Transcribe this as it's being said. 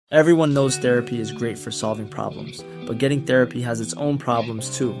Everyone knows therapy is great for solving problems, but getting therapy has its own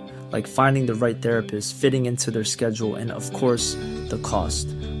problems too, like finding the right therapist, fitting into their schedule, and of course, the cost.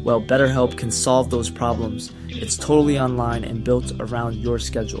 Well, BetterHelp can solve those problems. It's totally online and built around your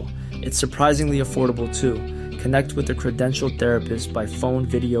schedule. It's surprisingly affordable too. Connect with a credentialed therapist by phone,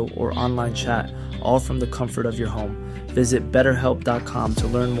 video, or online chat, all from the comfort of your home. Visit BetterHelp.com to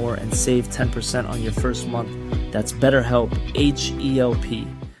learn more and save 10% on your first month. That's BetterHelp, H-E-L-P.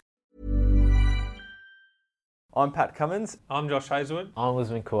 I'm Pat Cummins. I'm Josh Hazelwood. I'm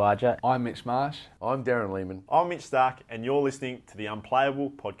Lisman Khawaja. I'm Mitch Marsh. I'm Darren Lehman. I'm Mitch Stark, and you're listening to the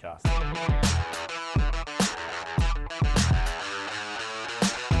Unplayable Podcast.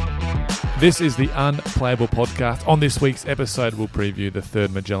 This is the Unplayable Podcast. On this week's episode, we'll preview the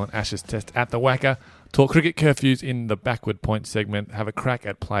third Magellan Ashes test at the Wacker, talk cricket curfews in the backward point segment, have a crack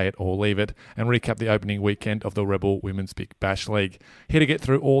at Play It or Leave It, and recap the opening weekend of the Rebel Women's Big Bash League. Here to get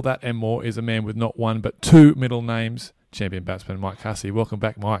through all that and more is a man with not one but two middle names, champion batsman Mike Hussey. Welcome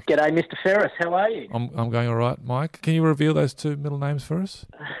back, Mike. G'day, Mr. Ferris. How are you? I'm going all right, Mike. Can you reveal those two middle names for us?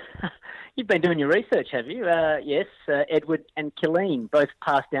 You've been doing your research, have you? Yes, Edward and Killeen, both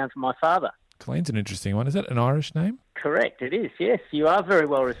passed down from my father. Killeen's an interesting one. Is that an Irish name? Correct, it is, yes. You are very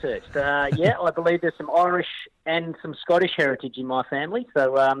well researched. Yeah, I believe there's some Irish and some Scottish heritage in my family,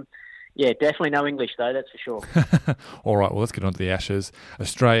 so yeah, definitely no English though, that's for sure. All right, well, let's get on to the Ashes.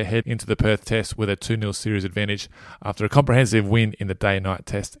 Australia head into the Perth Test with a 2-0 series advantage after a comprehensive win in the day-night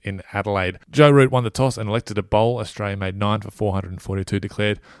test in Adelaide. Joe Root won the toss and elected to bowl. Australia made 9 for 442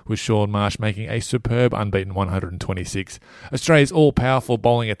 declared, with Shaun Marsh making a superb unbeaten 126. Australia's all-powerful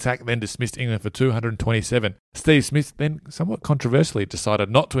bowling attack then dismissed England for 227. Steve Smith then somewhat controversially decided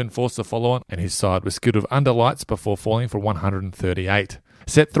not to enforce the follow-on, and his side was skilled under lights before falling for 138.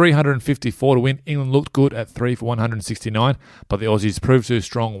 Set 354 to win, England looked good at 3 for 169, but the Aussies proved too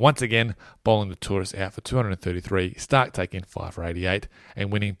strong once again, bowling the tourists out for 233, Stark taking 5 for 88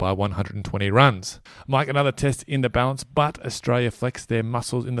 and winning by 120 runs. Mike, another test in the balance, but Australia flexed their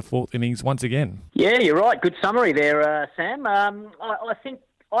muscles in the fourth innings once again. Yeah, you're right. Good summary there, Sam. I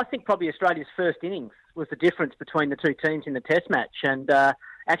think probably Australia's first innings was the difference between the two teams in the test match, and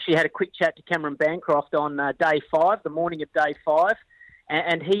actually had a quick chat to Cameron Bancroft on day 5, the morning of day 5.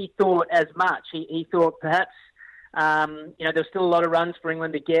 And he thought as much. He thought perhaps, there's still a lot of runs for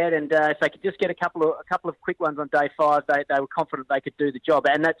England to get, and if they could just get a couple of quick ones on day 5, they were confident they could do the job,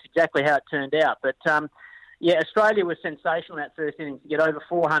 and that's exactly how it turned out. But yeah, Australia was sensational in that first innings to get over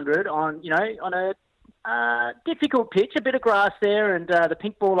 400 on a difficult pitch, a bit of grass there, and the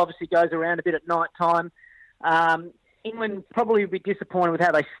pink ball obviously goes around a bit at night time. England probably would be disappointed with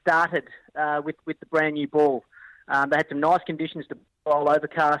how they started with the brand new ball. They had some nice conditions to bowl,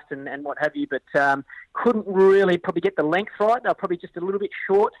 overcast and what have you, but couldn't really probably get the length right. They were probably just a little bit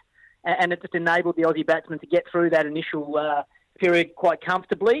short, and it just enabled the Aussie batsmen to get through that initial period quite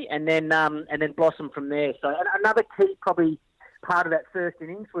comfortably, and then blossom from there. So another key probably part of that first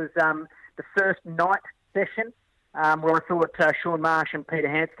innings was the first night session, where I thought Shaun Marsh and Peter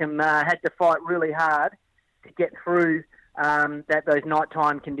Handscomb had to fight really hard to get through those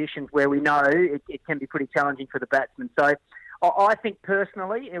nighttime conditions where we know it can be pretty challenging for the batsmen. So I think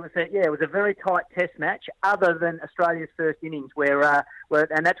personally it was a very tight test match, other than Australia's first innings, where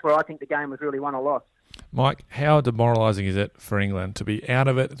and that's where I think the game was really won or lost. Mike, how demoralising is it for England to be out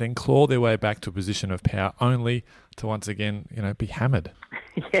of it, then claw their way back to a position of power, only to once again, be hammered?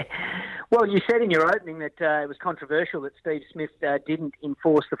 Yeah. Well, you said in your opening that it was controversial that Steve Smith didn't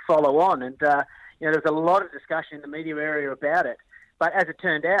enforce the follow-on, and there was a lot of discussion in the media area about it. But as it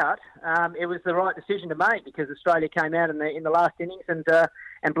turned out, it was the right decision to make, because Australia came out in the last innings and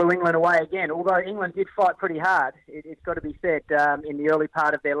blew England away again. Although England did fight pretty hard, it's got to be said, in the early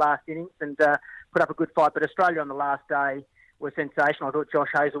part of their last innings, and put up a good fight. But Australia on the last day was sensational. I thought Josh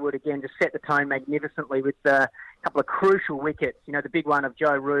Hazelwood again just set the tone magnificently with a couple of crucial wickets. The big one of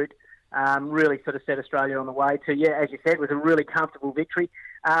Joe Root really sort of set Australia on the way to, as you said, was a really comfortable victory.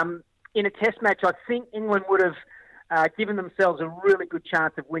 In a test match, I think England would have given themselves a really good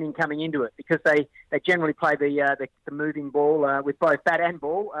chance of winning coming into it, because they generally play the moving ball with both bat and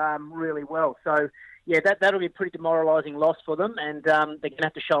ball really well. So, yeah, that'll be a pretty demoralising loss for them, and they're going to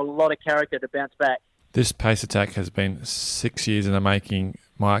have to show a lot of character to bounce back. This pace attack has been 6 years in the making,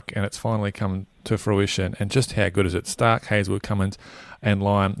 Mike, and it's finally come to fruition. And just how good is it? Stark, Hazelwood, Cummins and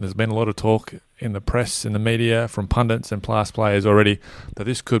Lyon. There's been a lot of talk in the press, in the media, from pundits and past players already, that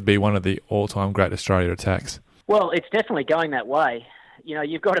this could be one of the all-time great Australia attacks. Well, it's definitely going that way.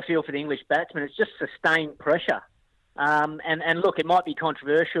 You've got to feel for the English batsmen. It's just sustained pressure. And look, it might be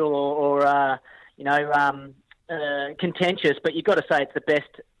controversial or contentious, but you've got to say it's the best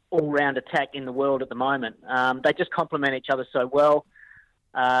all-round attack in the world at the moment. They just complement each other so well.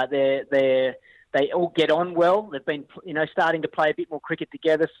 They all get on well. They've been, starting to play a bit more cricket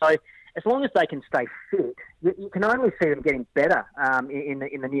together. So as long as they can stay fit, you can only see them getting better in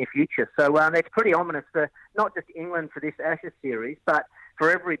the near future. So it's pretty ominous for not just England for this Ashes series, but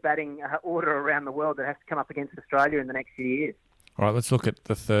for every batting order around the world that has to come up against Australia in the next few years. All right, let's look at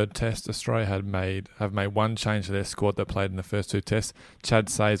the third test. Australia have made one change to their squad that played in the first two tests. Chad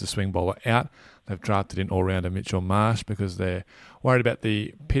Say is a swing bowler out. They've drafted in all-rounder Mitchell Marsh because they're worried about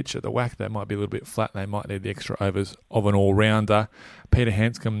the pitch at the whack. That might be a little bit flat and they might need the extra overs of an all-rounder. Peter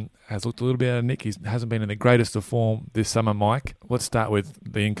Handscomb has looked a little bit out of nick. He hasn't been in the greatest of form this summer, Mike. Let's start with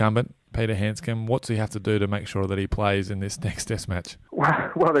the incumbent, Peter Handscomb. What's he have to do to make sure that he plays in this next test match?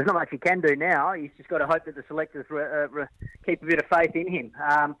 Well, there's not much he can do now. He's just got to hope that the selectors keep a bit of faith in him.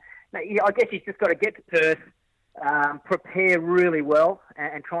 I guess he's just got to get to Perth, prepare really well,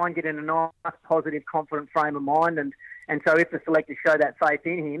 and try and get in a nice, positive, confident frame of mind. And so if the selectors show that faith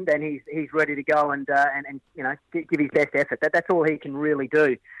in him, then he's ready to go and give his best effort. That's all he can really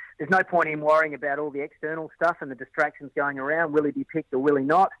do. There's no point in worrying about all the external stuff and the distractions going around. Will he be picked or will he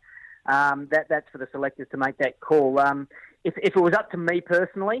not? That's for the selectors to make that call. If it was up to me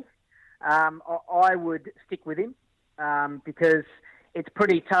personally, I would stick with him because it's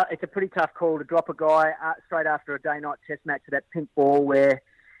pretty tough. It's a pretty tough call to drop a guy straight after a day-night test match to that pink ball where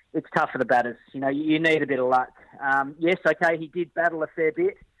it's tough for the batters. You need a bit of luck. Yes, okay, he did battle a fair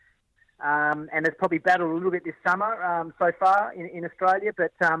bit, and has probably battled a little bit this summer so far in Australia,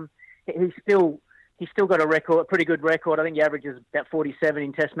 but he's still got a pretty good record. I think he averages about 47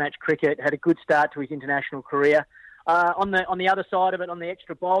 in Test match cricket. Had a good start to his international career. On the other side of it, on the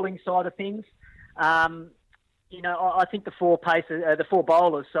extra bowling side of things, I think the four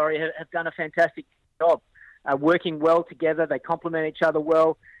bowlers, have done a fantastic job, working well together. They complement each other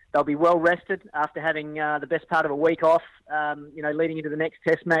well. They'll be well rested after having the best part of a week off, leading into the next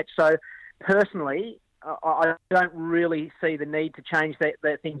Test match. So, personally, I don't really see the need to change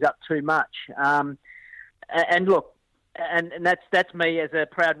that things up too much. And look, and that's me as a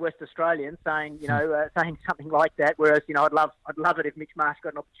proud West Australian saying something like that. Whereas I'd love it if Mitch Marsh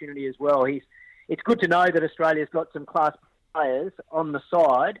got an opportunity as well. It's good to know that Australia's got some class players on the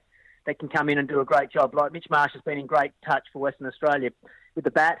side that can come in and do a great job. Like Mitch Marsh has been in great touch for Western Australia with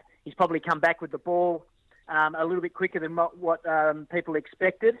the bat. He's probably come back with the ball a little bit quicker than what people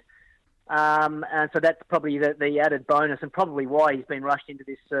expected. And so that's probably the added bonus and probably why he's been rushed into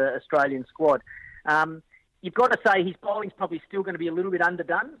this Australian squad. You've got to say his bowling's probably still going to be a little bit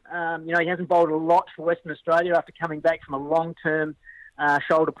underdone. He hasn't bowled a lot for Western Australia after coming back from a long-term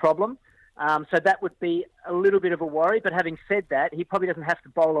shoulder problem. So that would be a little bit of a worry. But having said that, he probably doesn't have to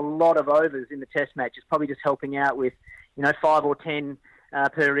bowl a lot of overs in the Test match. It's probably just helping out with, 5 or 10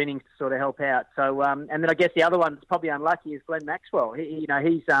 per innings to sort of help out. So, and then I guess the other one that's probably unlucky is Glenn Maxwell. He's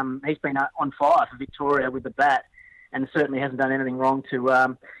been on fire for Victoria with the bat, and certainly hasn't done anything wrong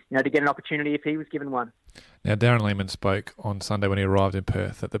to get an opportunity if he was given one. Now, Darren Lehmann spoke on Sunday when he arrived in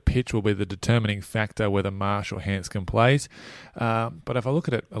Perth that the pitch will be the determining factor whether Marsh or Handscomb plays. But if I look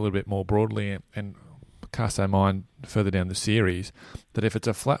at it a little bit more broadly and cast our mind further down the series, that if it's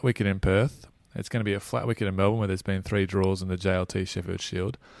a flat wicket in Perth, it's going to be a flat wicket in Melbourne where there's been 3 draws in the JLT Sheffield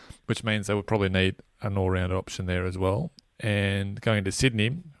Shield, which means they would probably need an all-round option there as well. And going to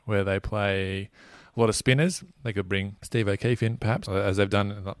Sydney, where they play a lot of spinners, they could bring Steve O'Keefe in, perhaps, as they've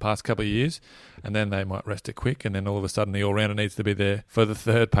done in the past couple of years, and then they might rest it quick, and then all of a sudden the all-rounder needs to be there for the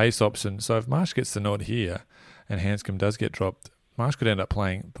third pace option. So if Marsh gets the nod here and Handscomb does get dropped, Marsh could end up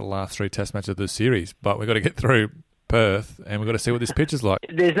playing the last 3 Test matches of the series, but we've got to get through Perth, and we've got to see what this pitch is like.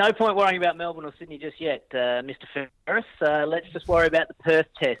 There's no point worrying about Melbourne or Sydney just yet, Mr. Ferris. Let's just worry about the Perth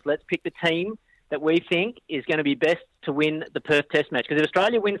Test. Let's pick the team that we think is going to be best to win the Perth Test match. Because if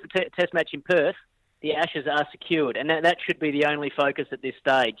Australia wins the Test match in Perth, the Ashes are secured, and that should be the only focus at this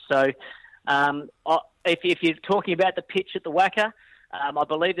stage. So if you're talking about the pitch at the Wacker, I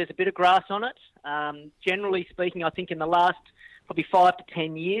believe there's a bit of grass on it. Generally speaking, I think in the last probably 5 to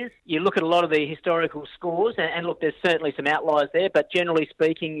 10 years, you look at a lot of the historical scores, and look, there's certainly some outliers there, but generally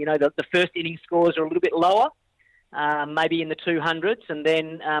speaking, the first inning scores are a little bit lower, maybe in the 200s, and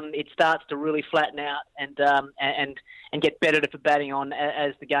then it starts to really flatten out and get better for batting on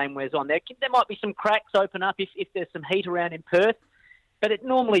as the game wears on. There might be some cracks open up if there's some heat around in Perth, but it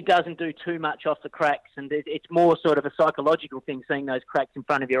normally doesn't do too much off the cracks, and it's more sort of a psychological thing, seeing those cracks in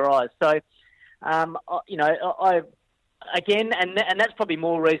front of your eyes. So, again, and that's probably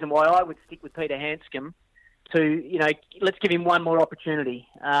more reason why I would stick with Peter Handscomb to, let's give him one more opportunity.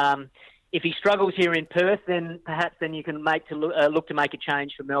 if he struggles here in Perth, then perhaps you can look to make a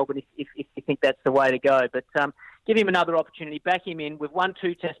change for Melbourne if you think that's the way to go. But give him another opportunity, back him in. We've won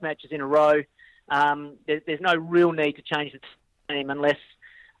 2 Test matches in a row. There's no real need to change the team unless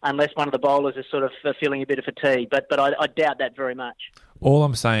one of the bowlers is sort of feeling a bit of fatigue. But I doubt that very much. All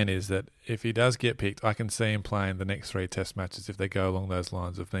I'm saying is that if he does get picked, I can see him playing the next 3 Test matches if they go along those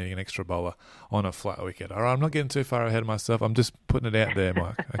lines of needing an extra bowler on a flat wicket. All right, I'm not getting too far ahead of myself. I'm just putting it out there,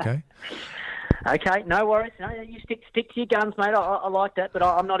 Mike, okay? Okay, no worries. No, you stick to your guns, mate. I like that, but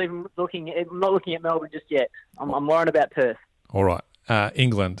I'm not even looking at Melbourne just yet. I'm worrying about Perth. All right,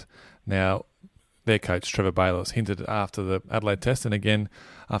 England. Now, their coach, Trevor Bayliss, hinted after the Adelaide Test and again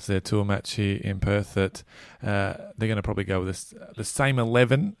after their tour match here in Perth that they're going to probably go with the same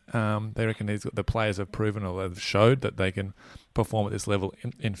 11. They reckon the players have proven or they've showed that they can perform at this level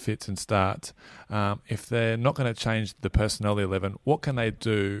in fits and starts. If they're not going to change the personnel of the 11, what can they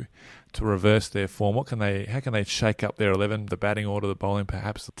do to reverse their form? How can they shake up their 11, the batting order, the bowling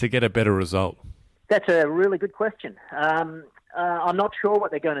perhaps, to get a better result? That's a really good question. I'm not sure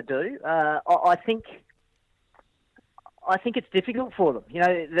what they're going to do. I think it's difficult for them. You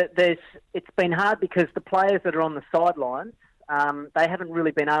know, it's been hard because the players that are on the sidelines, they haven't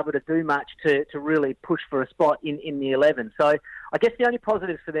really been able to do much to really push for a spot in the 11. So I guess the only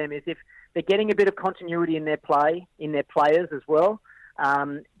positives for them is if they're getting a bit of continuity in their play, in their players as well.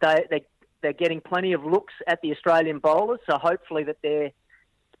 They're getting plenty of looks at the Australian bowlers, so hopefully that they're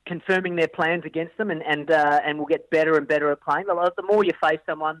confirming their plans against them and will get better and better at playing. The more you face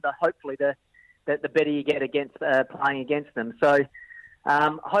someone, hopefully the better you get against playing against them. So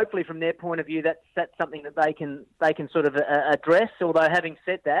hopefully from their point of view, that's something that they can sort of address. Although having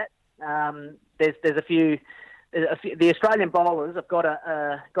said that, there's a few. The Australian bowlers have got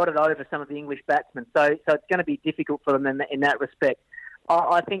it over some of the English batsmen, so it's going to be difficult for them in that respect.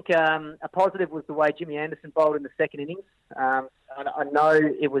 I think a positive was the way Jimmy Anderson bowled in the second innings. I know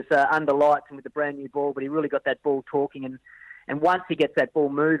it was under lights and with a brand new ball, but he really got that ball talking. And once he gets that ball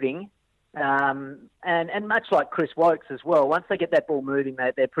moving, and much like Chris Wokes as well, once they get that ball moving,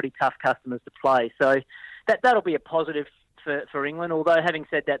 they're pretty tough customers to play. So that'll be a positive for England. Although having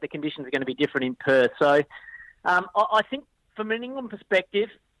said that, the conditions are going to be different in Perth. So I think from an England perspective,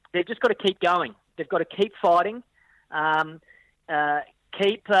 they've just got to keep going. They've got to keep fighting.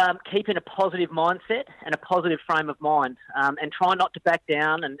 Keep in a positive mindset and a positive frame of mind, and try not to back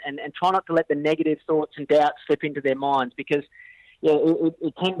down and try not to let the negative thoughts and doubts slip into their minds, because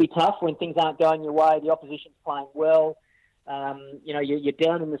it can be tough when things aren't going your way, the opposition's playing well, you're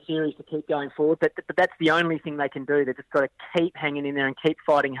down in the series to keep going forward, but that's the only thing they can do. They've just got to keep hanging in there and keep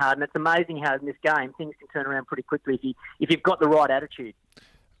fighting hard, and it's amazing how in this game things can turn around pretty quickly if you've got the right attitude.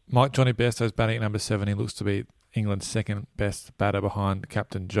 Mike, Johnny Bairstow's batting at number 7. He looks to be England's second best batter behind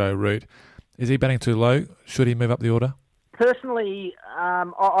captain Joe Root. Is he batting too low? Should he move up the order? Personally, I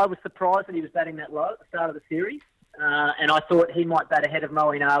was surprised that he was batting that low at the start of the series, and I thought he might bat ahead of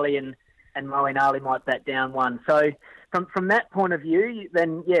Moeen Ali and Moeen Ali might bat down 1. So from that point of view,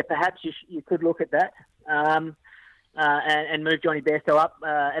 then perhaps you could look at that and move Johnny Bairstow up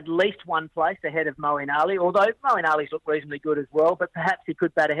at least 1 place ahead of Moeen Ali, although Moeen Ali's looked reasonably good as well, but perhaps he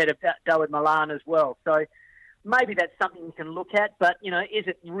could bat ahead of Dawid Malan as well. So maybe that's something you can look at, but, is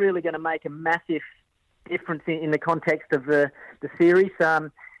it really going to make a massive difference in the context of the series? I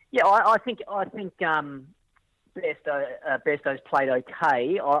think Bairstow's played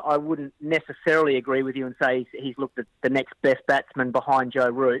okay. I wouldn't necessarily agree with you and say he's looked at the next best batsman behind Joe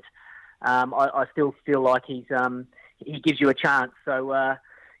Root. I still feel like he gives you a chance. So, I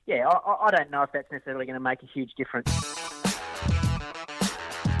don't know if that's necessarily going to make a huge difference.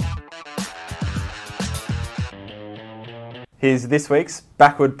 Here's this week's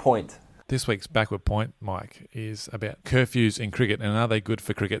Backward Point. This week's Backward Point, Mike, is about curfews in cricket and are they good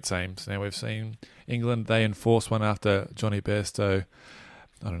for cricket teams? Now, we've seen England, they enforced one after Johnny Bairstow,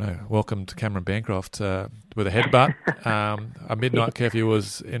 welcomed Cameron Bancroft with a headbutt. A midnight curfew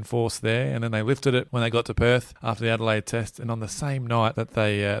was enforced there, and then they lifted it when they got to Perth after the Adelaide Test. And on the same night that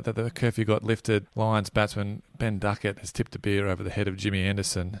that the curfew got lifted, Lions batsman Ben Duckett has tipped a beer over the head of Jimmy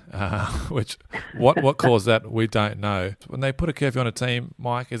Anderson, which what caused that, we don't know. When they put a curfew on a team,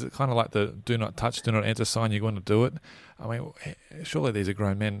 Mike, is it kind of like the do not touch, do not enter sign? You're going to do it? I mean, surely these are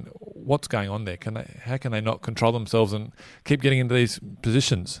grown men. What's going on there? How can they not control themselves and keep getting into these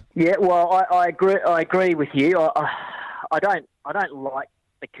positions? Yeah, well, I agree. I agree with you. I don't like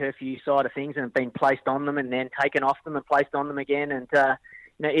the curfew side of things and have been placed on them and then taken off them and placed on them again. And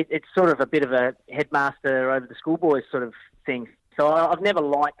it's sort of a bit of a headmaster over the schoolboys sort of thing. So I've never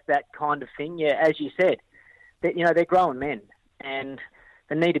liked that kind of thing. Yeah, as you said, that they're grown men and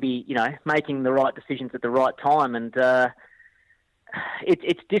they need to be, making the right decisions at the right time. And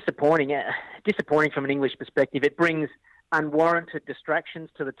it's disappointing. Disappointing from an English perspective. It brings unwarranted distractions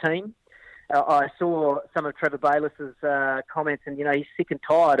to the team. I saw some of Trevor Bayliss's comments, and he's sick and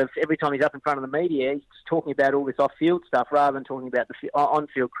tired of every time he's up in front of the media, he's just talking about all this off-field stuff rather than talking about the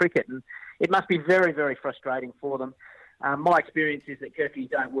on-field cricket. And it must be very, very frustrating for them. My experience is that curfews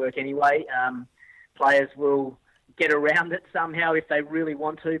don't work anyway. Players will get around it somehow if they really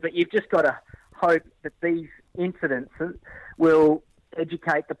want to, but you've just got to hope that these incidents will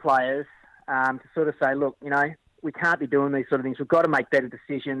educate the players to sort of say, look, we can't be doing these sort of things. We've got to make better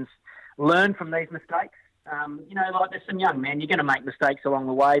decisions, learn from these mistakes. Like there's some young men, you're going to make mistakes along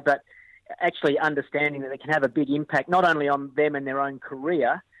the way, but actually understanding that they can have a big impact, not only on them and their own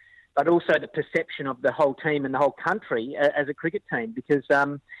career, but also the perception of the whole team and the whole country as a cricket team. Because,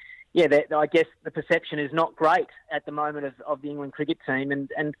 I guess the perception is not great at the moment of the England cricket team.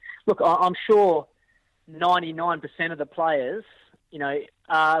 And look, I'm sure 99% of the players,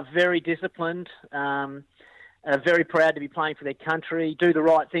 are very disciplined, are very proud to be playing for their country, do the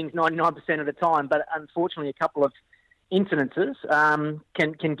right things 99% of the time. But unfortunately, a couple of incidences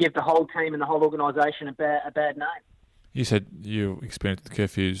can give the whole team and the whole organisation a bad name. You said your experience with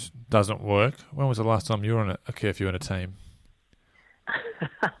curfews doesn't work. When was the last time you were on a curfew in a team?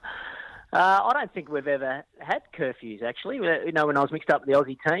 I don't think we've ever had curfews, actually. When I was mixed up with the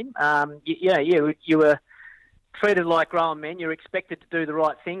Aussie team, you were treated like grown men. You're expected to do the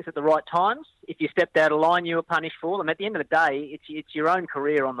right things at the right times. If you stepped out of line, you were punished for them. At the end of the day, it's your own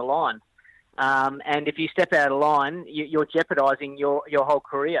career on the line. And if you step out of line, you're jeopardising your whole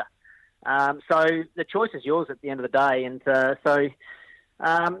career. So the choice is yours at the end of the day. And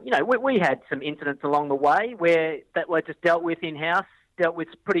we had some incidents along the way that were just dealt with in-house, dealt with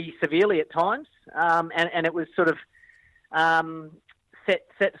pretty severely at times. And it was sort of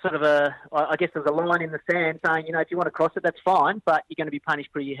set sort of I guess there's a line in the sand saying, if you want to cross it, that's fine, but you're going to be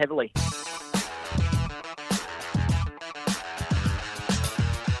punished pretty heavily.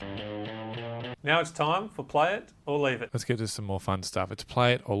 Now it's time for Play It or Leave It. Let's get to some more fun stuff. It's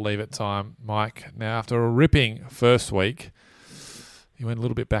play it or leave it time. Mike, now after a ripping first week, you went a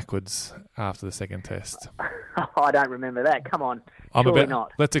little bit backwards after the second test. I don't remember that. Come on. Surely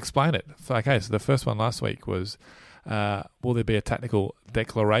not. Let's explain it. Okay, so the first one last week was, will there be a tactical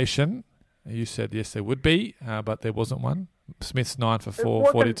declaration? You said yes, there would be, but there wasn't one. Smith's 9 for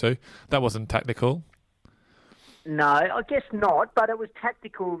 442. That wasn't tactical. No, I guess not, but it was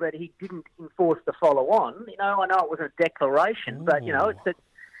tactical that he didn't enforce the follow-on. I know it wasn't a declaration, but,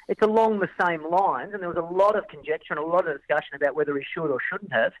 it's along the same lines, and there was a lot of conjecture and a lot of discussion about whether he should or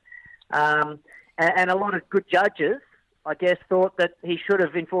shouldn't have. And a lot of good judges, I guess, thought that he should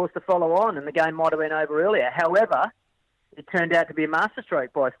have enforced the follow-on and the game might have been over earlier. However, it turned out to be a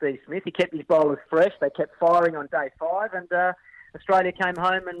masterstroke by Steve Smith. He kept his bowlers fresh. They kept firing on day 5, and Australia came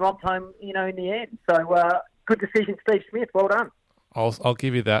home and romped home, in the end. So, good decision, Steve Smith. Well done. I'll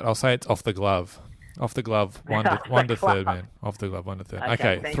give you that. I'll say it's off the glove. Off the glove, one to third, man. Off the glove, 1 to 3rd.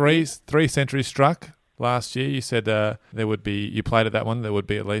 Okay, three centuries struck last year. You said there would be. You played at that one. There would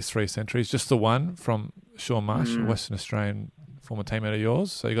be at least 3 centuries. Just the one from Sean Marsh, a Western Australian former teammate of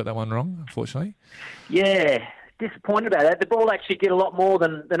yours. So you got that one wrong, unfortunately. Yeah, disappointed about that. The ball actually did a lot more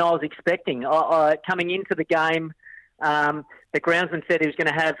than I was expecting. Coming into the game, the groundsman said he was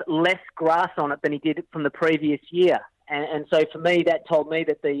going to have less grass on it than he did from the previous year. And so for me, that told me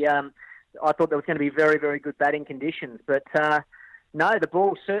that I thought there was going to be very, very good batting conditions. But no, the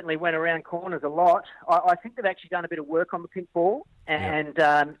ball certainly went around corners a lot. I think they've actually done a bit of work on the pink ball and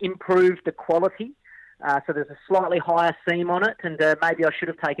improved the quality. So there's a slightly higher seam on it, and maybe I should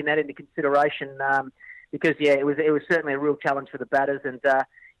have taken that into consideration because, it was certainly a real challenge for the batters. And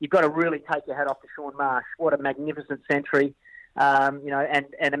you've got to really take your hat off to Sean Marsh. What a magnificent century. And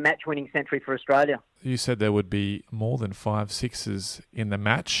a match-winning century for Australia. You said there would be more than 5 sixes in the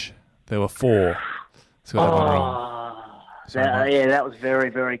match. There were 4. So got that one wrong. That was very,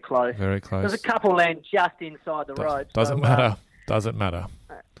 very close. Very close. There's a couple land just inside the road. Doesn't matter. Doesn't matter.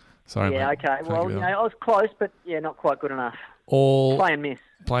 Sorry, yeah, mate. okay. Well, I was close, but not quite good enough. Play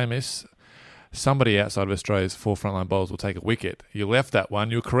and miss. Somebody outside of Australia's 4 frontline bowlers will take a wicket. You left that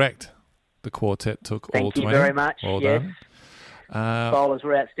one. You're correct. The quartet took all 20. Thank you very much. Well done. Bowlers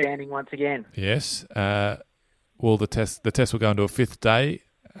were outstanding once again. Yes. Well, the test will go into a 5th day.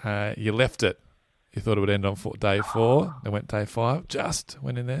 You left it. You thought it would end on day 4. It went day 5. Just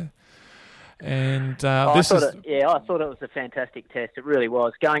went in there. And I thought it was a fantastic test. It really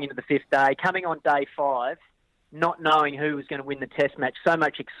was. Going into the 5th day, coming on day 5, not knowing who was going to win the test match. So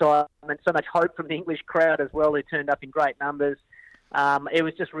much excitement, so much hope from the English crowd as well, who turned up in great numbers. It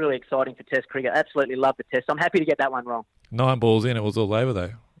was just really exciting for Test cricket. Absolutely loved the Test. I'm happy to get that one wrong. 9 balls in, it was all over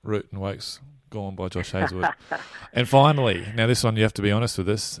though. Root and Wokes gone by Josh Hazlewood. And finally, now this one you have to be honest with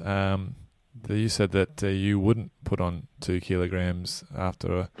this. You said that you wouldn't put on 2 kilograms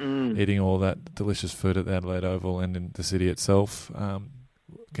after eating all that delicious food at the Adelaide Oval and in the city itself.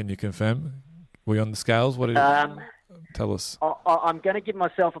 Can you confirm? Were you on the scales? What did tell us? I'm going to give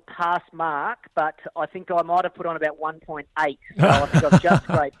myself a pass mark, but I think I might have put on about 1.8. So I think I've just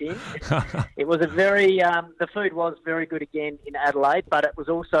scraped in. It was a very, the food was very good again in Adelaide, but it was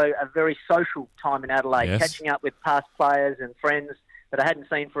also a very social time in Adelaide, Yes. catching up with past players and friends that I hadn't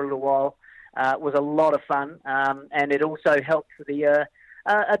seen for a little while. It was a lot of fun, and it also helped for the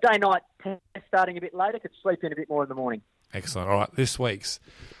a day-night test starting a bit later. Could sleep in a bit more in the morning. Excellent. All right, this week's.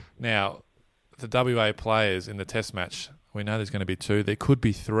 Now, the WA players in the Test match, we know there's going to be 2. There could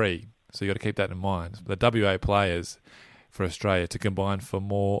be 3, so you've got to keep that in mind. The WA players for Australia to combine for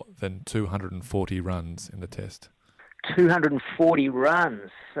more than 240 runs in the Test. 240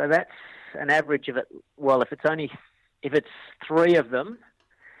 runs. So that's an average of it. Well, if it's 3 of them,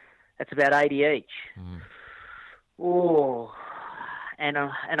 that's about 80 each. Oh, and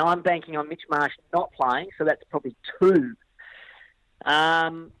I'm banking on Mitch Marsh not playing, so that's probably 2.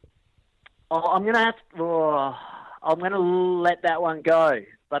 I'm going to let that one go,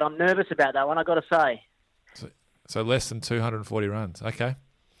 but I'm nervous about that one. I've got to say. So less than 240 runs. Okay.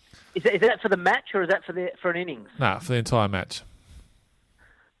 Is that for the match or is that for an innings? No, for the entire match.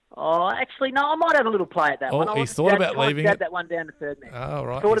 Oh, actually, no. I might have a little play at that one. He thought about leaving it. That one down to third man. Oh,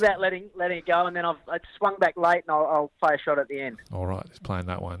 right. Thought about letting it go, and then I swung back late, and I'll play a shot at the end. All right, he's playing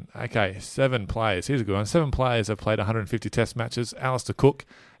that one. Okay, 7 players. Here's a good one. 7 players have played 150 Test matches. Alistair Cook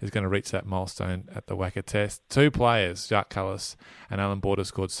is going to reach that milestone at the WACA Test. 2 players, Jacques Kallis and Alan Border,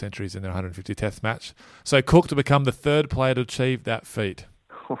 scored centuries in their 150 Test match. So Cook to become the 3rd player to achieve that feat.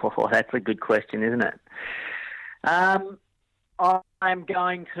 Oh, that's a good question, isn't it? I'm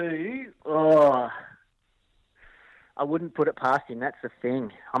going to. I wouldn't put it past him. That's the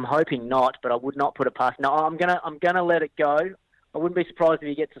thing. I'm hoping not, but I would not put it past. No, I'm gonna let it go. I wouldn't be surprised if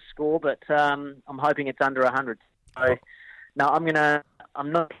he gets a score, but I'm hoping it's under 100. So, no, I'm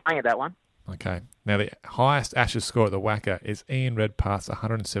not playing at that one. Okay. Now, the highest Ashes score at the WACA is Ian Redpath's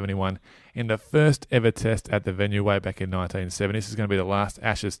 171 in the first ever Test at the venue way back in 1970. This is going to be the last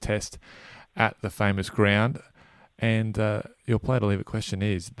Ashes Test at the famous ground. And your play to leave it question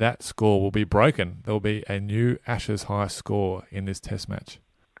is, that score will be broken. There will be a new Ashes high score in this Test match.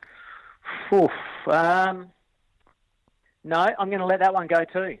 Oof. No, I'm going to let that one go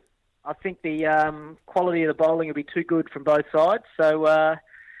too. I think the quality of the bowling will be too good from both sides. So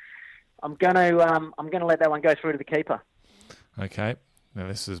I'm going to let that one go through to the keeper. Okay. Now,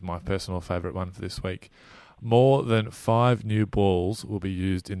 this is my personal favourite one for this week. More than 5 new balls will be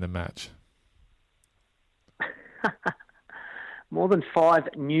used in the match. More than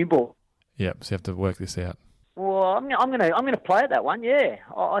 5 new balls. Yep, so you have to work this out. Well, I'm going to play at that one. Yeah,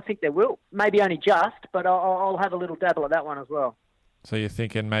 I think there will. Maybe only just, but I'll have a little dabble at that one as well. So you're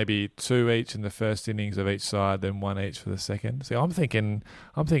thinking maybe 2 each in the first innings of each side, then 1 each for the second. See, I'm thinking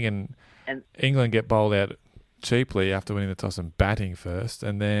England get bowled out cheaply after winning the toss and batting first,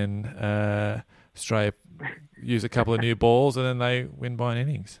 and then Australia use a couple of new balls, and then they win by an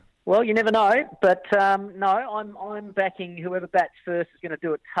innings. Well, you never know, but no, I'm backing whoever bats first is going to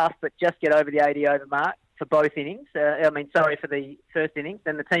do it tough, but just get over the 80 over mark for both innings. For the first innings.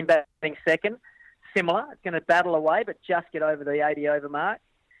 Then the team batting second, similar. It's going to battle away, but just get over the 80 over mark.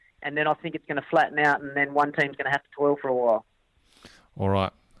 And then I think it's going to flatten out, and then one team's going to have to toil for a while. All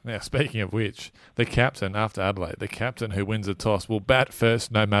right. Now, speaking of which, the captain after Adelaide, the captain who wins the toss will bat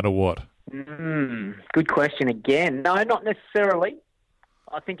first no matter what. Good question again. No, not necessarily.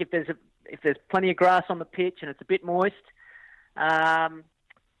 I think if there's plenty of grass on the pitch and it's a bit moist, I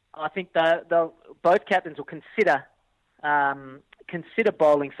think both captains will consider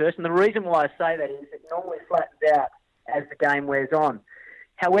bowling first. And the reason why I say that is it normally flattens out as the game wears on.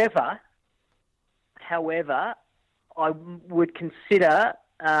 However, I would consider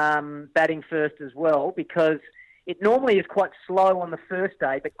batting first as well, because it normally is quite slow on the first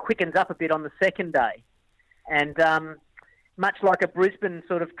day but quickens up a bit on the second day. And much like a Brisbane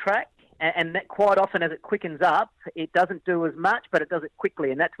sort of track, and that quite often as it quickens up, it doesn't do as much, but it does it quickly,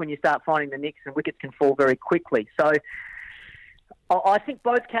 and that's when you start finding the nicks and wickets can fall very quickly. So I think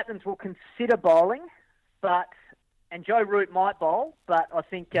both captains will consider bowling, and Joe Root might bowl, but I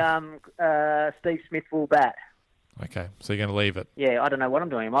think Steve Smith will bat. Okay, so you're going to leave it. Yeah, I don't know what I'm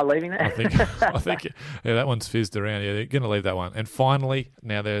doing. Am I leaving that? I think, yeah, that one's fizzed around. Yeah, they're going to leave that one. And finally,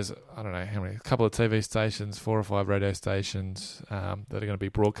 now there's, I don't know how many, a couple of TV stations, 4 or 5 radio stations that are going to be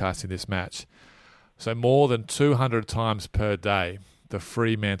broadcasting this match. So more than 200 times per day, the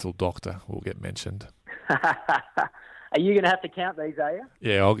Fremantle Doctor will get mentioned. Are you going to have to count these, are you?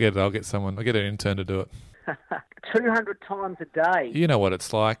 Yeah, I'll get an intern to do it. 200 times a day. You know what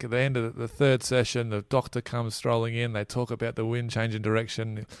it's like. At the end of the third session, the doctor comes strolling in. They talk about the wind changing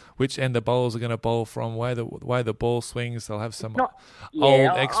direction, which end the bowlers are going to bowl from, way the ball swings. They'll have some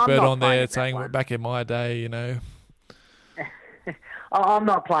old expert on there saying, back in my day, you know. I'm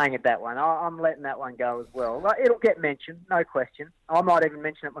not playing at that one. I'm letting that one go as well. It'll get mentioned, no question. I might even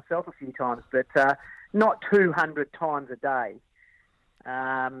mention it myself a few times, but not 200 times a day.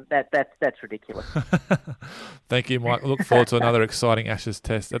 That's ridiculous. Thank you, Mike. Look forward to another exciting Ashes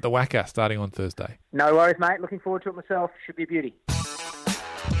test at the WACA starting on Thursday. No worries, mate. Looking forward to it myself. Should be a beauty.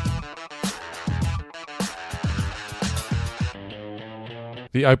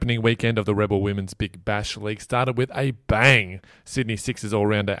 The opening weekend of the Rebel Women's Big Bash League started with a bang. Sydney Sixers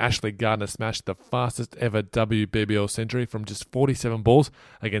all-rounder Ashley Gardner smashed the fastest ever WBBL century from just 47 balls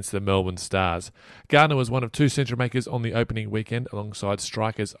against the Melbourne Stars. Gardner was one of 2 century makers on the opening weekend alongside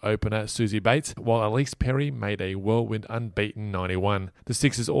Strikers opener Susie Bates, while Elise Perry made a whirlwind unbeaten 91. The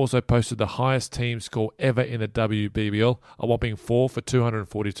Sixers also posted the highest team score ever in the WBBL, a whopping 4 for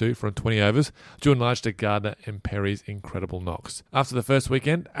 242 from 20 overs, due in large to Gardner and Perry's incredible knocks. After the first weekend,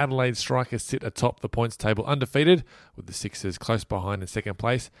 Adelaide Strikers sit atop the points table undefeated, with the Sixers close behind in second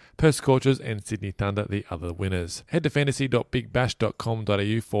place, Perth Scorchers and Sydney Thunder the other winners. Head to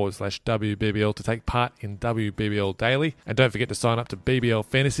fantasy.bigbash.com.au/WBBL to take part in WBBL Daily, and don't forget to sign up to BBL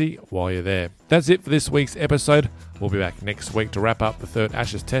Fantasy while you're there. That's it for this week's episode. We'll be back next week to wrap up the third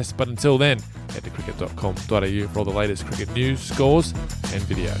Ashes test, but until then, head to cricket.com.au for all the latest cricket news, scores and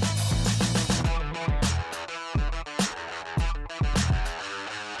videos.